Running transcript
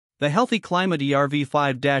The Healthy Climate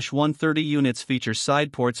ERV5-130 units feature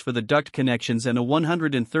side ports for the duct connections and a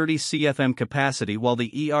 130 CFM capacity, while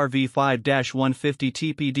the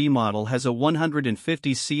ERV5-150-TPD model has a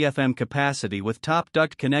 150 CFM capacity with top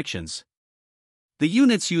duct connections. The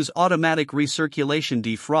units use automatic recirculation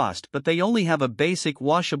defrost, but they only have a basic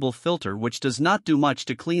washable filter which does not do much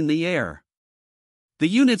to clean the air. The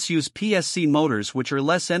units use PSC motors, which are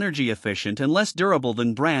less energy efficient and less durable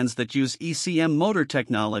than brands that use ECM motor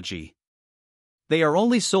technology. They are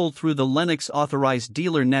only sold through the Lennox authorized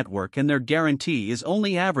dealer network, and their guarantee is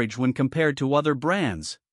only average when compared to other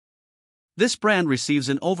brands. This brand receives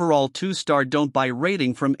an overall 2-star don't buy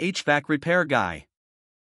rating from HvacRepairGuy.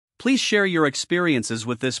 Please share your experiences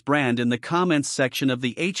with this brand in the comments section of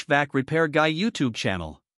the HvacRepairGuy YouTube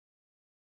channel.